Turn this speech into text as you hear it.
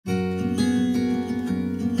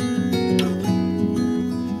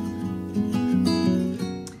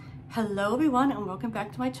Hello everyone and welcome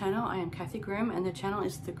back to my channel. I am Kathy Grimm and the channel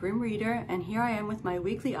is The Grimm Reader, and here I am with my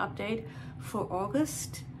weekly update for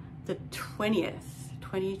August the 20th,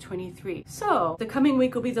 2023. So the coming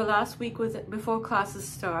week will be the last week before classes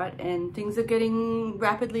start, and things are getting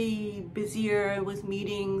rapidly busier with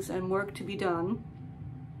meetings and work to be done.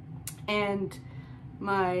 And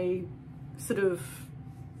my sort of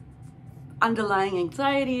underlying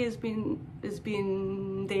anxiety has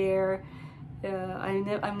been there.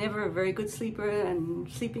 I'm never a very good sleeper, and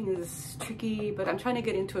sleeping is tricky, but I'm trying to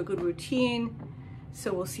get into a good routine,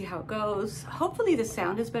 so we'll see how it goes. Hopefully the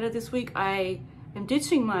sound is better this week. I am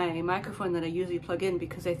ditching my microphone that I usually plug in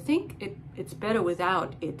because I think it's better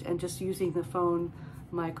without it and just using the phone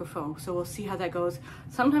microphone, so we'll see how that goes.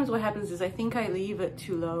 Sometimes what happens is I think I leave it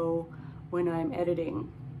too low when I'm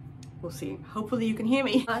editing. We'll see. Hopefully you can hear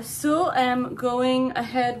me. I still am going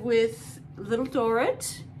ahead with Little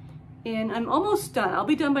Dorrit, and I'm almost done. I'll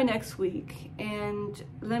be done by next week. And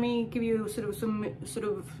let me give you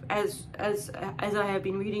as I have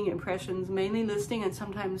been reading impressions, mainly listening and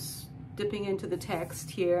sometimes dipping into the text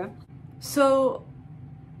here. So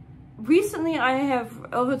recently I have,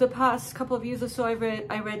 over the past couple of years or so, I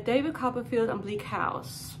read David Copperfield and Bleak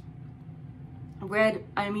House. Read,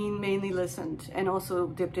 I mean mainly listened, and also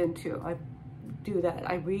dipped into. I do that.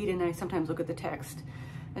 I read and I sometimes look at the text.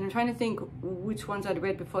 And I'm trying to think which ones I'd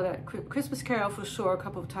read before that. Christmas Carol for sure, a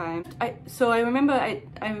couple of times. I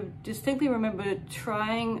distinctly remember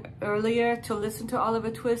trying earlier to listen to Oliver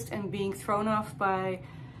Twist and being thrown off by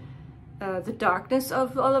the darkness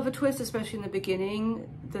of Oliver Twist, especially in the beginning.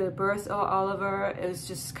 The birth of Oliver is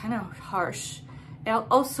just kind of harsh. And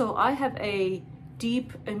also, I have a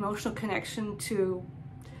deep emotional connection to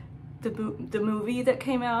the movie that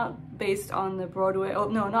came out based on the Broadway, oh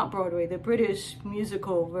no, not Broadway, the British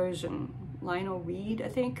musical version, Lionel Reed, I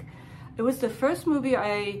think. It was the first movie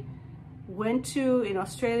I went to in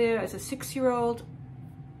Australia as a 6-year-old.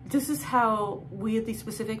 This is how weirdly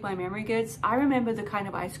specific my memory gets. I remember the kind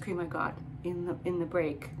of ice cream I got in the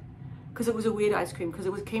break, because it was a weird ice cream, because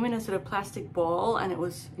it came in a sort of plastic ball, and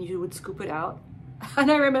you would scoop it out. And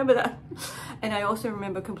I remember that. And I also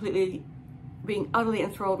remember completely being utterly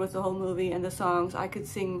enthralled with the whole movie and the songs. I could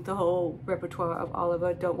sing the whole repertoire of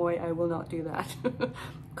Oliver. Don't worry, I will not do that.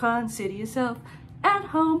 Consider yourself at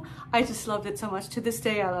home. I just loved it so much. To this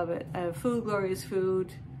day, I love it. Food, glorious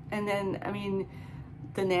food. And then, I mean,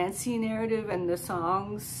 the Nancy narrative and the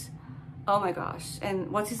songs. Oh my gosh.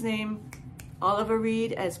 And what's his name? Oliver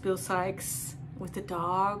Reed as Bill Sikes with the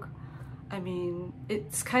dog. I mean,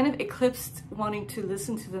 it's kind of eclipsed wanting to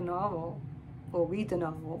listen to the novel or read the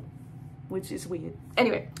novel, which is weird.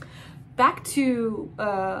 Anyway, back to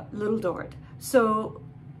Little Dorrit. So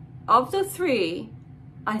of the three,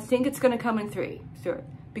 I think it's gonna come in third,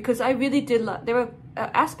 because I really did love, there are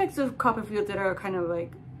aspects of Copperfield that are kind of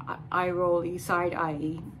like eye-rolly,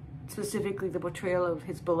 side-eye, specifically the portrayal of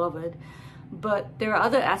his beloved. But there are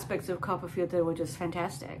other aspects of Copperfield that were just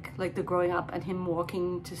fantastic, like the growing up and him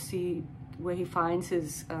walking to see where he finds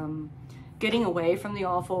his, getting away from the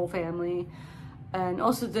awful family. And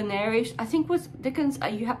also the narration. I think with Dickens,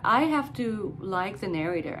 I have to like the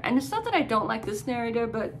narrator. And it's not that I don't like this narrator,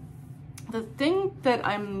 but the thing that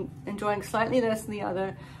I'm enjoying slightly less than the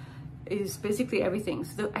other is basically everything.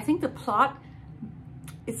 So I think the plot,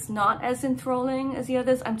 it's not as enthralling as the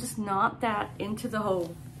others. I'm just not that into the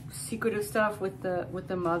whole secretive stuff with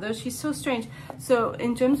the mother. She's so strange. So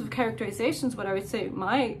in terms of characterizations, what I would say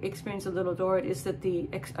my experience of Little Dorrit is that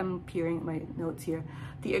I'm peering my notes here,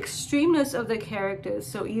 the extremeness of the characters.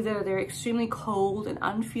 So either they're extremely cold and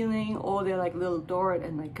unfeeling, or they're like Little Dorrit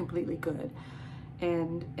and like completely good,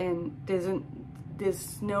 and there's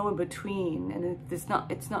no in between, and it's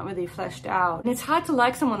not really fleshed out. And it's hard to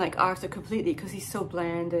like someone like Arthur completely because he's so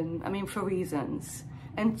bland, and I mean for reasons,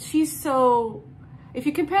 and she's so. If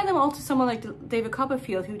you compare them all to someone like David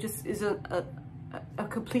Copperfield, who just is a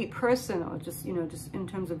complete person, or just, you know, just in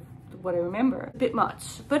terms of what I remember, a bit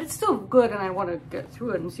much, but it's still good, and I want to get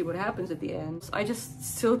through it and see what happens at the end. I just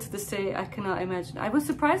still to this day, I cannot imagine. I was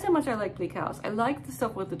surprised how much I like Bleak House. I like the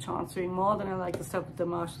stuff with the Chancery more than I like the stuff with the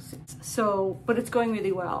Marshalsea. So, but it's going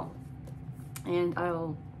really well, and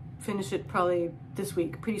I'll finish it probably this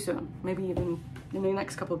week, pretty soon, maybe even in the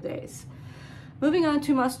next couple of days. Moving on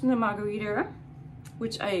to Mustard and Margarita,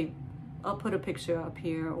 which I'll put a picture up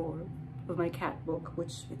here, or of my cat book,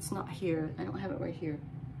 which it's not here. I don't have it right here.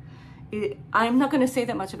 I'm not going to say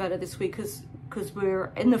that much about it this week because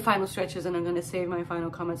we're in the final stretches, and I'm going to save my final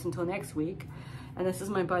comments until next week. And this is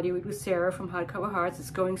my buddy read with Sarah from Hardcover Hearts. It's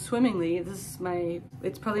going swimmingly. It's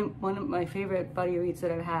probably one of my favorite buddy reads that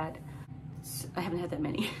I've had. I haven't had that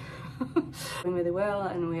many. Doing really well,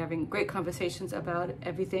 and we're having great conversations about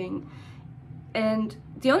everything. And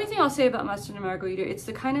the only thing I'll say about Master and Margarita, it's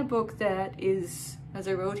the kind of book that is, as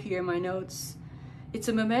I wrote here in my notes, it's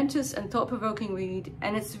a momentous and thought-provoking read,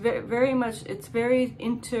 and it's very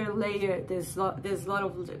interlayered. There's a lot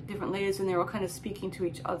of different layers in there, all kind of speaking to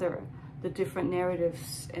each other, the different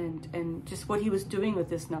narratives and just what he was doing with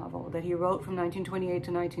this novel that he wrote from 1928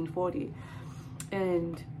 to 1940.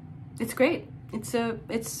 And it's great.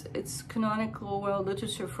 It's canonical world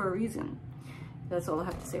literature for a reason. That's all I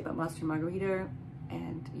have to say about Master and Margarita.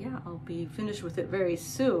 And yeah, I'll be finished with it very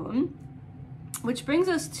soon. Which brings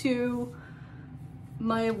us to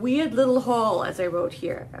my weird little haul, as I wrote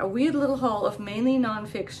here. A weird little haul of mainly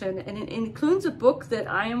nonfiction, and it includes a book that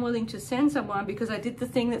I am willing to send someone because I did the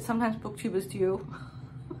thing that sometimes booktubers do.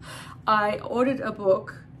 I ordered a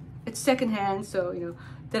book, it's secondhand, so, you know,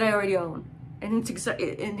 that I already own. And it's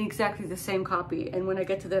in exactly the same copy. And when I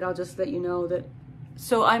get to that, I'll just let you know that.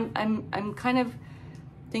 So I'm kind of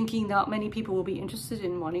thinking not many people will be interested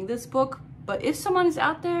in wanting this book. But if someone is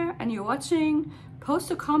out there and you're watching,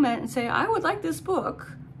 post a comment and say, I would like this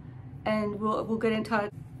book, and we'll get in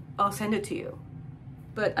touch. I'll send it to you.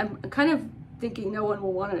 But I'm kind of thinking no one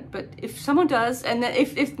will want it. But if someone does, and then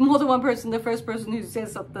if more than one person, the first person who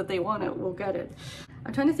says that they want it will get it.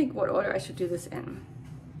 I'm trying to think what order I should do this in.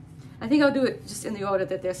 I think I'll do it just in the order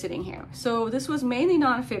that they're sitting here. So this was mainly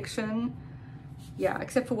nonfiction. Yeah,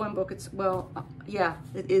 except for one book, yeah,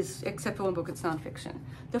 it is, except for one book, it's nonfiction.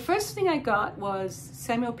 The first thing I got was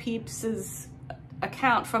Samuel Pepys's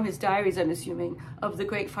account from his diaries, I'm assuming, of the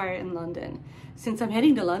Great Fire in London, since I'm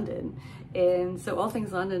heading to London. And so all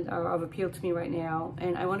things London are of appeal to me right now.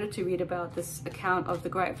 And I wanted to read about this account of the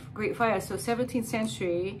Great Fire. So 17th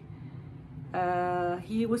century,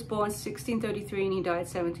 he was born 1633 and he died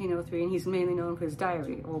 1703, and he's mainly known for his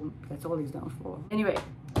diary. Well, that's all he's known for. Anyway,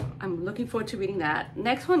 I'm looking forward to reading that.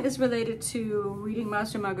 Next one is related to reading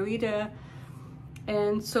Master and Margarita.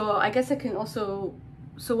 And so I guess I can also,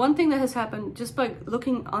 so one thing that has happened just by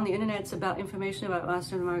looking on the internet about information about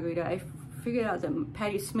Master and Margarita, I figured out that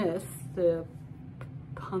Patti Smith, the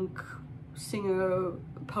punk singer,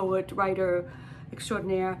 poet, writer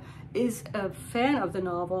extraordinaire, is a fan of the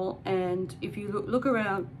novel. And if you look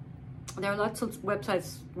around, there are lots of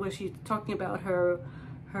websites where she's talking about her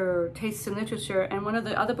tastes in literature, and one of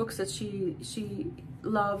the other books that she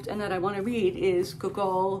loved and that I want to read is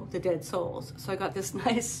Gogol, The Dead Souls. So I got this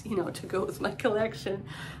nice, you know, to go with my collection,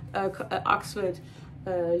 Oxford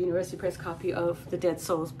University Press copy of The Dead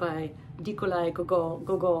Souls by Nikolai Gogol,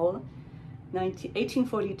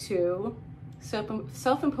 1842,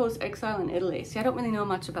 self-imposed exile in Italy. See, I don't really know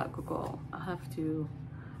much about Gogol. I'll have to.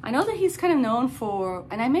 I know that he's kind of known for,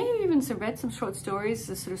 and I may have even read some short stories,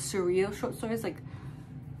 the sort of surreal short stories, like,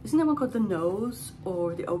 isn't there one called The Nose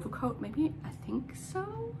or The Overcoat? Maybe, I think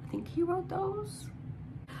so. I think he wrote those.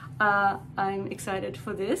 I'm excited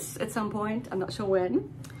for this at some point. I'm not sure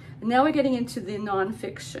when. And now we're getting into the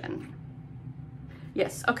nonfiction.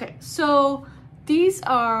 Yes, okay. So these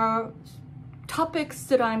are topics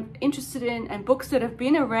that I'm interested in and books that have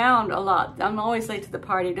been around a lot. I'm always late to the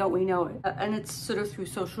party, don't we know it? And it's sort of through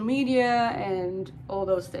social media and all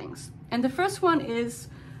those things. And the first one is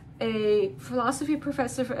a philosophy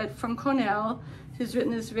professor from Cornell who's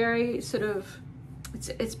written this very sort of,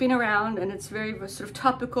 it's been around and it's very sort of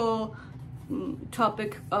topical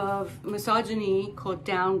topic of misogyny called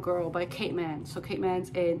Down Girl by Kate Mann. So Kate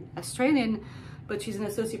Mann's an Australian, but she's an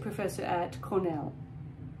associate professor at Cornell.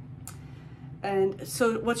 And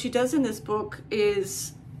so what she does in this book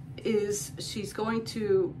is she's going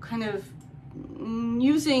to kind of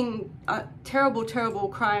using terrible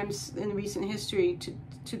crimes in recent history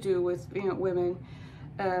to do with, you know, women,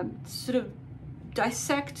 sort of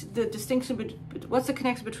dissect the distinction, what's the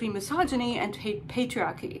connection between misogyny and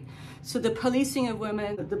patriarchy. So the policing of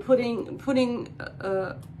women, the putting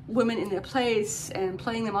women in their place and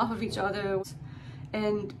playing them off of each other.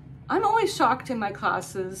 And I'm always shocked in my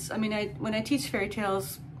classes. I mean, when I teach fairy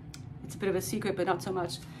tales, it's a bit of a secret, but not so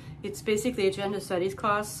much. It's basically a gender studies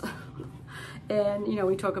class. And, you know,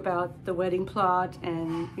 we talk about the wedding plot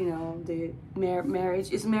and, you know, the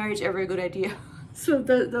marriage. Is marriage ever a good idea? So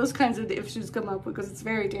those kinds of issues come up because it's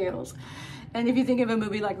fairy tales. And if you think of a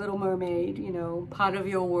movie like Little Mermaid, you know, part of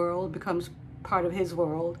your world becomes part of his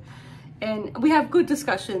world. And we have good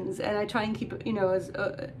discussions, and I try and keep it, you know,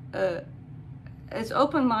 as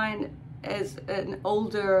open mind as an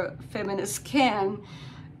older feminist can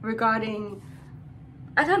regarding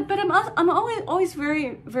I'm always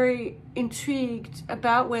very, very intrigued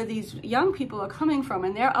about where these young people are coming from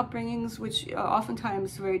and their upbringings, which are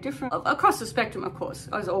oftentimes very different across the spectrum, of course,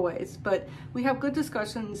 as always. But we have good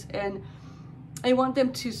discussions, and I want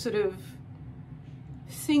them to sort of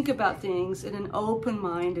think about things in an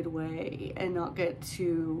open-minded way and not get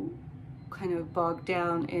too kind of bogged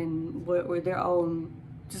down in where their own,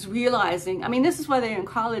 just realizing, I mean, this is why they're in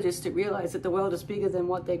college, is to realize that the world is bigger than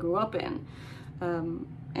what they grew up in.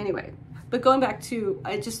 Anyway, but going back to,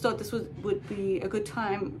 I just thought this would be a good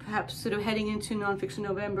time, perhaps sort of heading into Nonfiction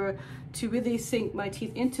November, to really sink my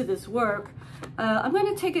teeth into this work. I'm going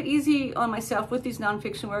to take it easy on myself with these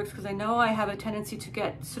nonfiction works, because I know I have a tendency to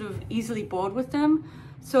get sort of easily bored with them.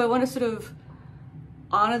 So I want to sort of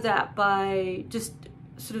honor that by just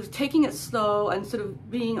sort of taking it slow and sort of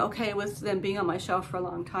being okay with them being on my shelf for a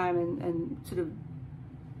long time, and sort of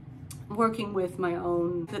working with my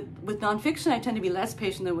own. With nonfiction, I tend to be less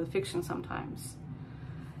patient than with fiction sometimes.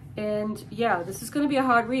 And yeah, this is going to be a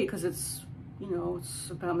hard read, because it's, you know,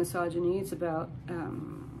 it's about misogyny, it's about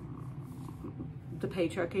the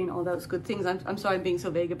patriarchy and all those good things. I'm sorry I'm being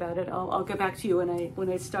so vague about it. I'll get back to you when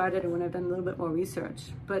I started and when I've done a little bit more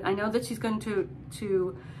research. But I know that she's going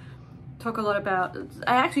to talk a lot about,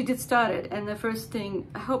 I actually did start it, and the first thing,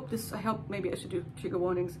 I hope maybe I should do trigger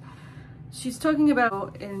warnings. She's talking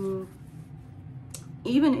about,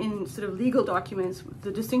 even in sort of legal documents,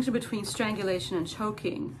 the distinction between strangulation and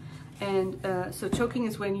choking. And so choking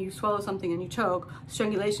is when you swallow something and you choke.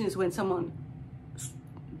 Strangulation is when someone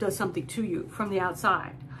does something to you from the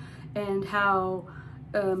outside. And how,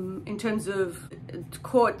 in terms of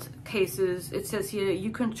court cases, it says here, you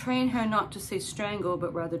can train her not to say strangle,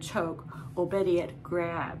 but rather choke, or better yet,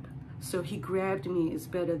 grab. So he grabbed me is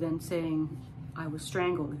better than saying I was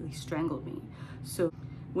strangled. He strangled me. So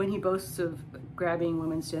when he boasts of grabbing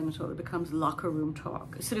women's genital, it becomes locker room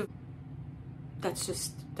talk. It's sort of, that's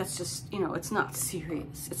just, you know, it's not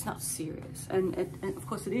serious. It's not serious. And of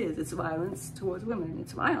course it is. It's violence towards women.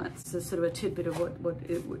 It's violence. It's sort of a tidbit of what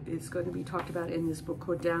is going to be talked about in this book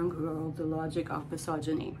called Down Girl, The Logic of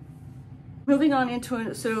Misogyny. Moving on into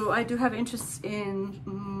it, so I do have interests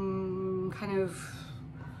in kind of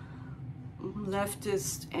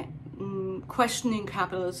leftist questioning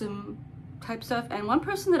capitalism type stuff. And one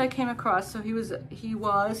person that I came across, so he's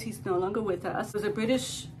no longer with us, was a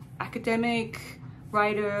British academic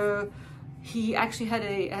writer. He actually had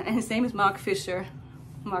and his name is Mark Fisher,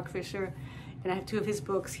 and I have two of his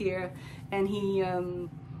books here. And he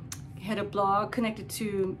had a blog connected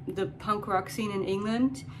to the punk rock scene in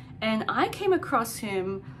England. And I came across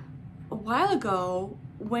him a while ago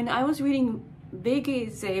when I was reading V.G.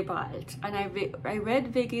 Sebald, and I read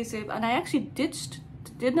V.G. Sebald, and I actually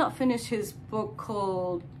did not finish his book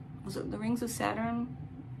called, was it The Rings of Saturn?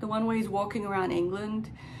 The one where he's walking around England.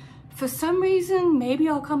 For some reason, maybe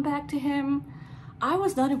I'll come back to him. I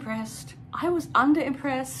was not impressed. I was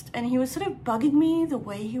underimpressed, and he was sort of bugging me the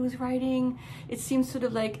way he was writing. It seems sort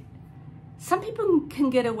of like some people can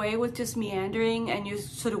get away with just meandering and you're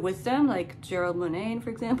sort of with them, like Gerald Murnane, for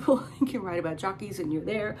example. You can write about jockeys and you're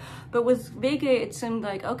there. But with Vega, it seemed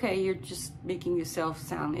like, okay, you're just making yourself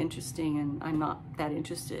sound interesting and I'm not that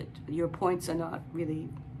interested. Your points are not really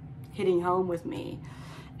hitting home with me.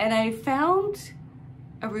 And I found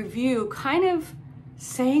a review kind of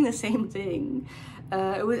saying the same thing.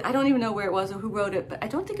 I don't even know where it was or who wrote it, but I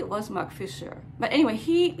don't think it was Mark Fisher. But anyway,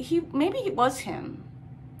 maybe it was him.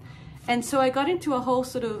 And so I got into a whole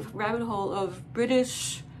sort of rabbit hole of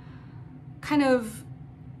British kind of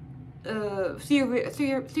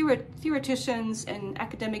theoreticians and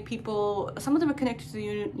academic people. Some of them are connected to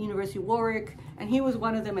the University of Warwick, and he was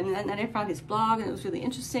one of them. And I found his blog, and it was really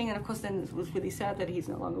interesting. And of course, then it was really sad that he's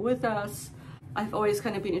no longer with us. I've always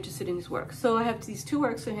kind of been interested in his work. So I have these two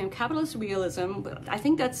works from him, Capitalist Realism. But I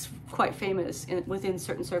think that's quite famous within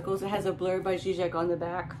certain circles. It has a blurb by Zizek on the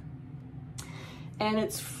back. And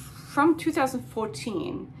it's from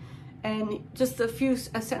 2014, and just a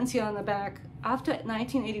sentence here on the back. After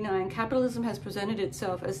 1989, capitalism has presented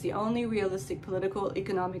itself as the only realistic political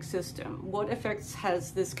economic system. What effects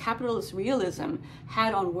has this capitalist realism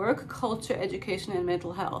had on work, culture, education, and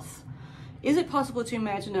mental health? Is it possible to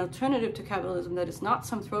imagine an alternative to capitalism that is not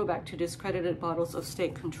some throwback to discredited models of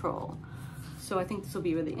state control? So I think this will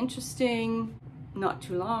be really interesting, not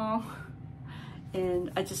too long.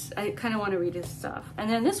 And I kind of want to read his stuff. And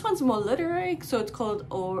then this one's more literary, so it's called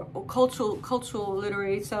or cultural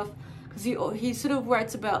literary stuff, because he sort of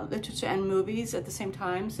writes about literature and movies at the same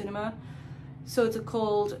time, cinema. So it's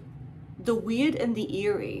called The Weird and the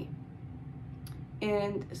Eerie.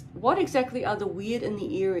 And what exactly are the weird and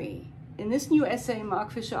the eerie? in this new essay,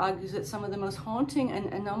 Mark Fisher argues that some of the most haunting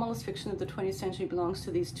and anomalous fiction of the 20th century belongs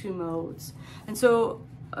to these two modes. And so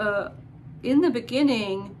in the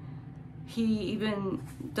beginning, he even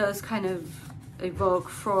does kind of evoke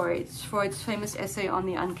Freud's famous essay on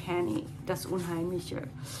the uncanny, das Unheimliche.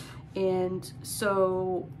 And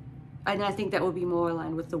so, and I think that would be more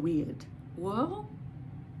aligned with the weird. Well,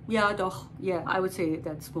 yeah, doch, yeah, I would say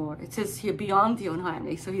that's more. It says here beyond the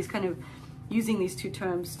unheimlich, so he's kind of using these two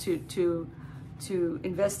terms to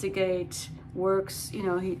investigate works. You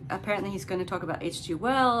know, apparently he's going to talk about H.G.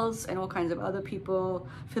 Wells and all kinds of other people,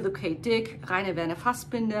 Philip K. Dick, Rainer Werner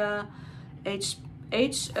Fassbinder,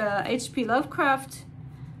 H.P. Lovecraft.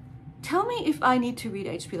 Tell me if I need to read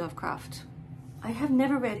H.P. Lovecraft. I have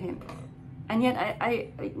never read him. And yet I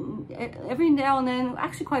every now and then,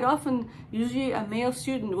 actually quite often, usually a male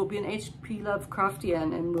student will be an H.P.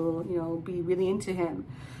 Lovecraftian and will, you know, be really into him.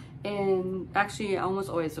 And actually almost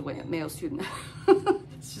always a male student.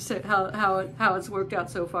 It's just how it's worked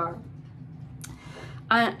out so far.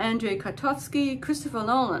 Andrei Kartovsky, Christopher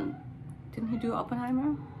Nolan. Didn't he do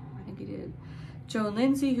Oppenheimer? I think he did. Joan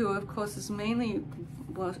Lindsay, who of course is mainly,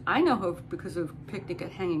 well, I know her because of Picnic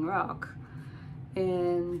at Hanging Rock.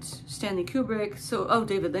 And Stanley Kubrick. So, oh,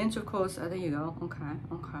 David Lynch, of course. Oh, there you go. Okay.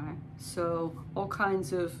 So all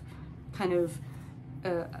kinds of kind of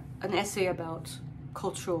an essay about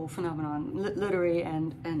cultural phenomenon, literary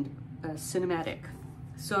and cinematic.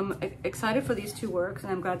 So I'm excited for these two works,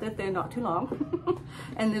 and I'm glad that they're not too long.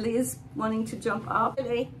 And Lily is wanting to jump up.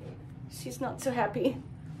 Lily, she's not so happy.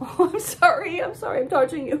 Oh, I'm sorry, I'm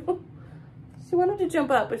torturing you. She wanted to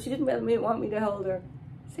jump up, but she didn't want me to hold her.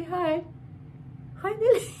 Say hi. Hi,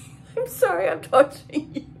 Lily. I'm sorry, I'm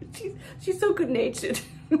torturing you. She's so good-natured,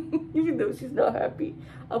 even though she's not happy.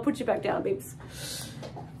 I'll put you back down, babes.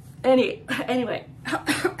 Anyway,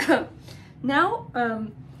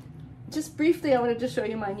 now, just briefly, I wanted to show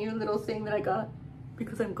you my new little thing that I got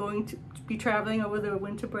because I'm going to be traveling over the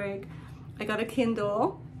winter break. I got a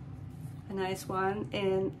Kindle, a nice one,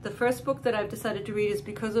 and the first book that I've decided to read is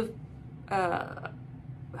because of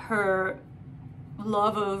her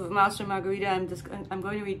love of Master and Margarita. I'm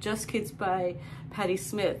going to read Just Kids by Patti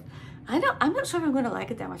Smith. I'm not sure if I'm going to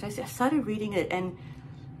like it that much. I started reading it, and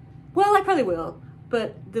well, I probably will.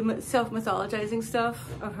 But the self-mythologizing stuff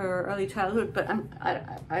of her early childhood, but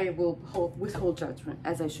I will withhold judgment,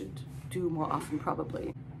 as I should do more often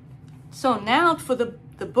probably. So now for the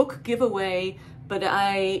book giveaway, but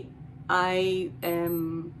I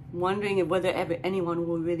am wondering whether anyone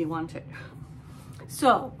will really want it.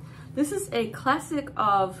 So this is a classic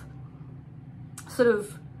of sort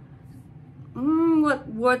of,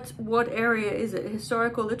 what area is it?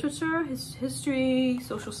 Historical literature, history,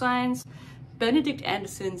 social science. Benedict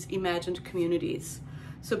Anderson's Imagined Communities.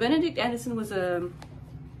 So Benedict Anderson was a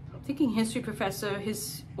history professor,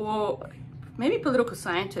 or maybe political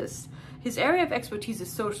scientist. His area of expertise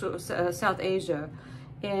is South Asia,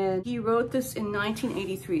 and he wrote this in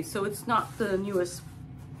 1983, so it's not the newest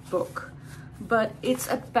book, but it's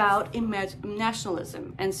about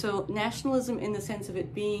nationalism. And so nationalism in the sense of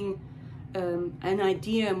it being an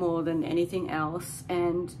idea more than anything else.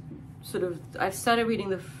 And sort of, I've started reading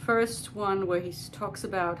the first one where he talks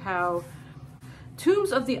about how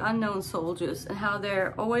tombs of the unknown soldiers and how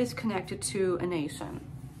they're always connected to a nation,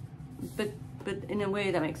 but in a way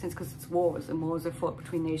that makes sense because it's wars, and wars are fought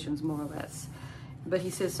between nations more or less. But he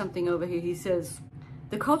says something over here. He says,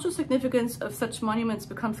 the cultural significance of such monuments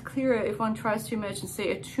becomes clearer if one tries to imagine, say,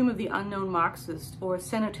 a tomb of the unknown Marxist or a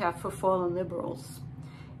cenotaph for fallen liberals.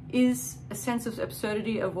 Is a sense of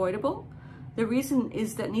absurdity avoidable? The reason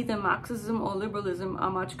is that neither Marxism or liberalism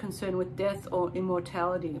are much concerned with death or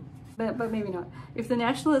immortality. But maybe not. If the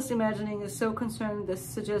nationalist imagining is so concerned, this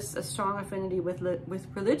suggests a strong affinity with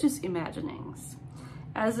religious imaginings.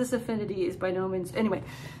 As this affinity is by no means... Anyway,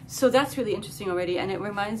 so that's really interesting already, and it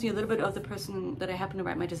reminds me a little bit of the person that I happened to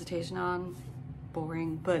write my dissertation on.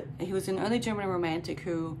 Boring, but he was an early German romantic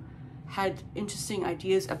who had interesting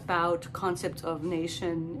ideas about concepts of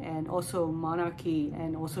nation and also monarchy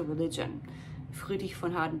and also religion. Friedrich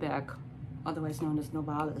von Hardenberg, otherwise known as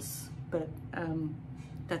Novalis, but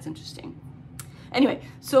that's interesting. Anyway,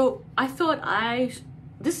 so I thought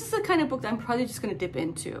this is the kind of book that I'm probably just going to dip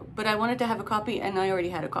into, but I wanted to have a copy, and I already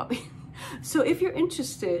had a copy. So if you're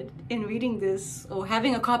interested in reading this or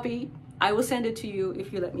having a copy, I will send it to you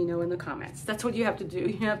if you let me know in the comments. That's what you have to do.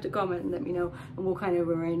 You have to comment and let me know, and we'll kind of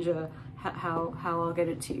arrange how I'll get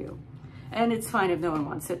it to you. And it's fine if no one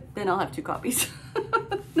wants it, then I'll have 2 copies.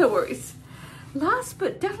 No worries. Last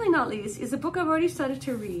but definitely not least is a book I've already started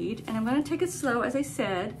to read, and I'm going to take it slow, as I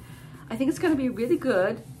said. I think it's going to be really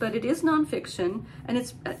good, but it is nonfiction,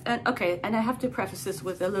 and and I have to preface this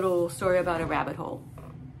with a little story about a rabbit hole.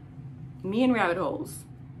 Me and rabbit holes,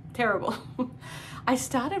 terrible. I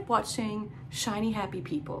started watching Shiny Happy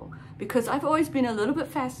People because I've always been a little bit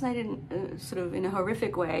fascinated, sort of in a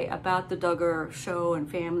horrific way, about the Duggar show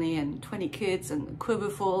and family and 20 kids and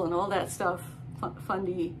Quiverful and all that stuff,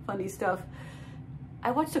 funny stuff.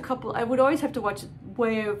 I watched a couple. I would always have to watch it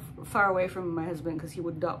far away from my husband because he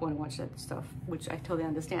would not want to watch that stuff, which I totally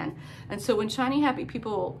understand. And so when Shiny Happy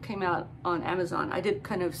People came out on Amazon, I did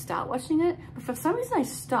kind of start watching it, but for some reason I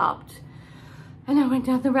stopped. And I went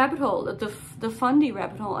down the rabbit hole, the Fundy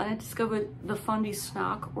rabbit hole, and I discovered the Fundy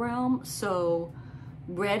snark realm. So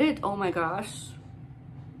Reddit, oh my gosh.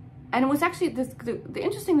 And it was actually, the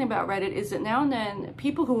interesting thing about Reddit is that now and then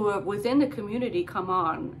people who are within the community come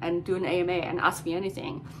on and do an AMA and ask me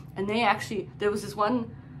anything. And they actually, there was this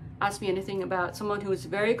one Ask Me Anything about someone who was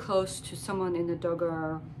very close to someone in the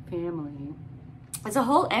Duggar family. It's a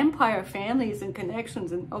whole empire of families and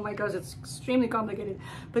connections, and oh my gosh, it's extremely complicated.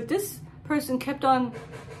 But this person kept on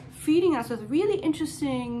feeding us with really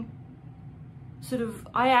interesting sort of,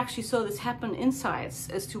 I actually saw this happen, insights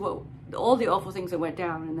as to what all the awful things that went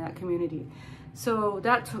down in that community. So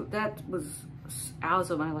that was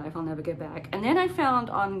hours of my life I'll never get back. And then I found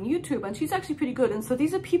on YouTube, and she's actually pretty good, and so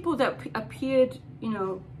these are people that appeared, you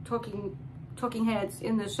know, talking heads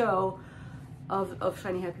in the show of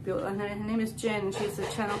Shiny Happy People, and her name is Jen, and she has a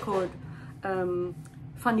channel called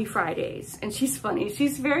Funny Fridays, and she's funny.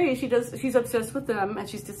 She's obsessed with them, and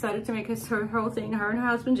she's decided to make her whole thing, her and her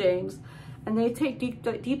husband James, and they take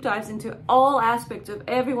deep dives into all aspects of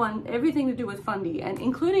everything to do with Fundy, and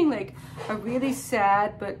including like a really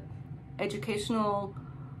sad but educational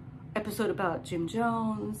episode about Jim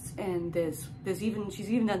Jones, and she's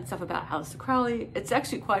even done stuff about Aleister Crowley. It's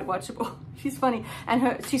actually quite watchable. She's funny,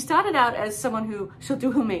 and she started out as someone who she'll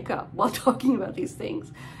do her makeup while talking about these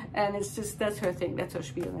things, and it's just, that's her thing, that's her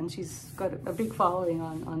spiel, and she's got a big following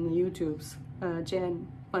on the YouTubes. Jen,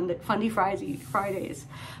 Fundy Fridays.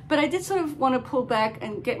 But I did sort of want to pull back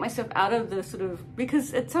and get myself out of the sort of,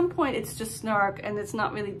 because at some point it's just snark and it's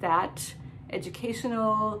not really that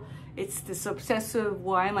educational. It's this obsessive,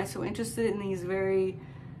 why am I so interested in these very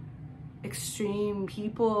extreme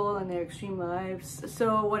people and their extreme lives?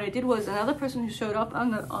 So what I did was, another person who showed up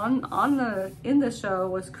in the show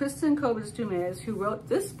was Kristin Kobus-Dumez, who wrote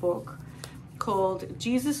this book called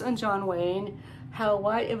Jesus and John Wayne: How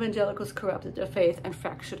White Evangelicals Corrupted Their Faith and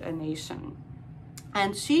Fractured a Nation.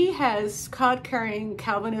 And she has card-carrying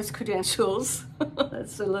Calvinist credentials.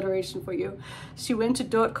 That's alliteration for you. She went to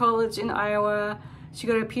Dorrit College in Iowa. She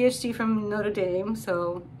got a PhD from Notre Dame,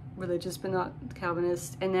 so religious but not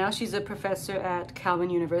Calvinist. And now she's a professor at Calvin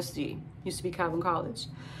University, used to be Calvin College.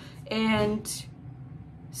 And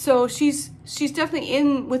so she's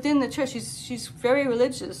definitely within the church. She's very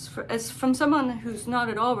religious. From someone who's not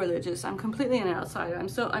at all religious, I'm completely an outsider.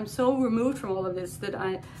 I'm so removed from all of this that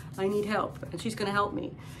I need help, and she's going to help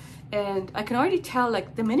me. And I can already tell,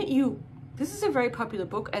 like, the minute this is a very popular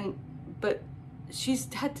book, but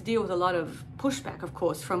she's had to deal with a lot of pushback, of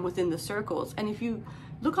course, from within the circles. And if you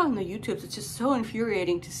look on the YouTubes, it's just so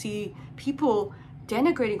infuriating to see people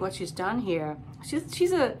denigrating what she's done here.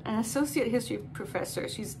 She's an associate history professor.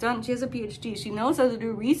 She has a PhD. She knows how to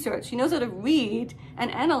do research. She knows how to read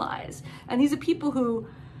and analyze. And these are people who,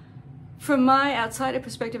 from my outsider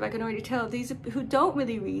perspective, I can already tell, these are who don't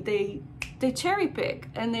really read. They cherry pick,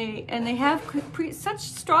 and they have such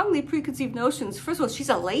strongly preconceived notions. First of all, she's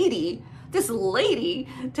a lady. This lady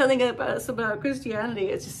telling us about Christianity.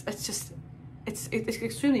 It's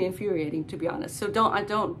extremely infuriating, to be honest. So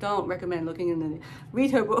don't recommend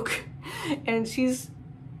read her book. And she's,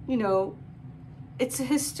 you know, it's a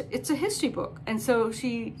history book, and so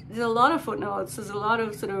there's a lot of footnotes. There's a lot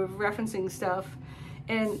of sort of referencing stuff.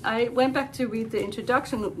 And I went back to read the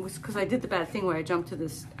introduction, because I did the bad thing where I jumped to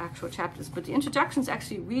this actual chapters. But the introduction's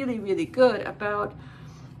actually really, really good about,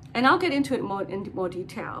 and I'll get into it in more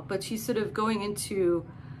detail. But she's sort of going into,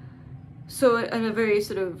 so at a very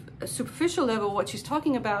sort of a superficial level, what she's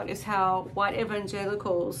talking about is how white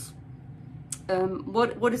evangelicals,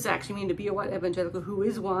 what does it actually mean to be a white evangelical, who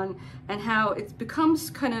is one, and how it becomes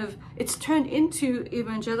kind of, it's turned into,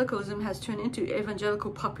 evangelicalism has turned into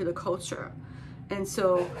evangelical popular culture. And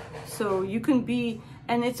so you can be,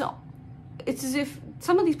 and it's as if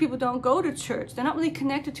some of these people don't go to church. They're not really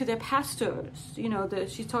connected to their pastors. You know,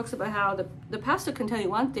 she talks about how the pastor can tell you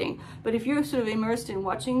one thing, but if you're sort of immersed in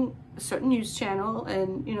watching a certain news channel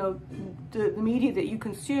and, you know, the media that you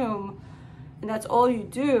consume, and that's all you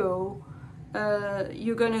do,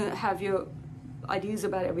 you're going to have ideas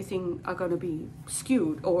about everything are going to be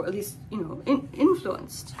skewed, or at least, you know,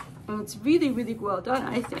 influenced. And it's really, really well done,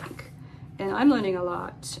 I think. And I'm learning a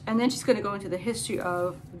lot. And then she's going to go into the history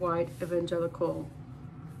of white evangelicalism.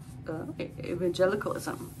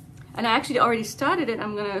 And I actually already started it.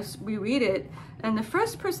 I'm going to reread it. And the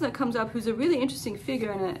first person that comes up, who's a really interesting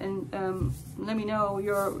figure, and let me know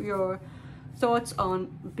your thoughts on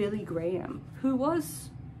Billy Graham, who was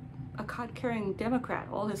a card-carrying Democrat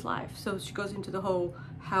all his life. So she goes into the whole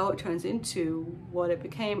how it turns into what it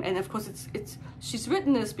became. And of course, she's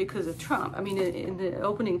written this because of Trump. I mean, in the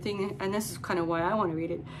opening thing, and this is kind of why I want to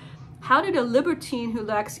read it. How did a libertine who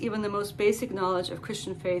lacks even the most basic knowledge of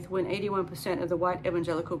Christian faith win 81% of the white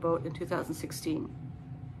evangelical vote in 2016?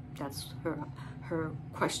 That's her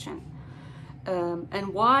question.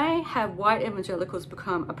 And why have white evangelicals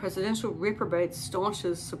become a presidential reprobate's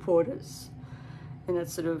staunchest supporters? And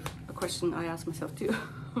that's sort of a question I ask myself too,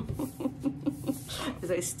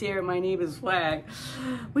 as I stare at my neighbor's flag,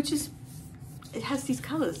 which is, it has these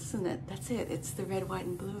colors, isn't it? That's it. It's the red, white,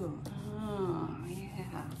 and blue. Oh, yeah.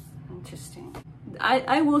 Interesting.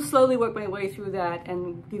 I will slowly work my way through that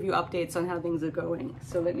and give you updates on how things are going.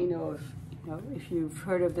 So let me know if you've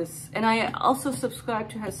heard of this. And I also subscribe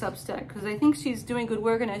to her Substack because I think she's doing good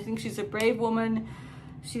work, and I think she's a brave woman.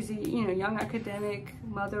 She's a young academic,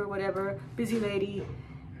 mother, whatever, busy lady,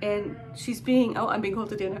 and she's being, oh, I'm being called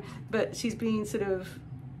to dinner, but she's being sort of,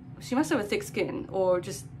 she must have a thick skin, or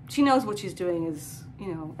just, she knows what she's doing is,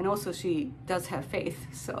 and also she does have faith,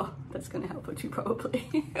 so that's going to help her too, probably.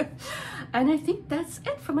 And I think that's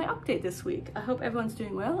it for my update this week. I hope everyone's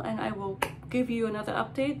doing well, and I will give you another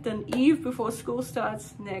update the eve before school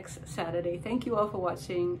starts next Saturday. Thank you all for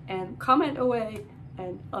watching, and comment away,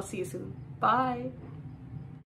 and I'll see you soon. Bye.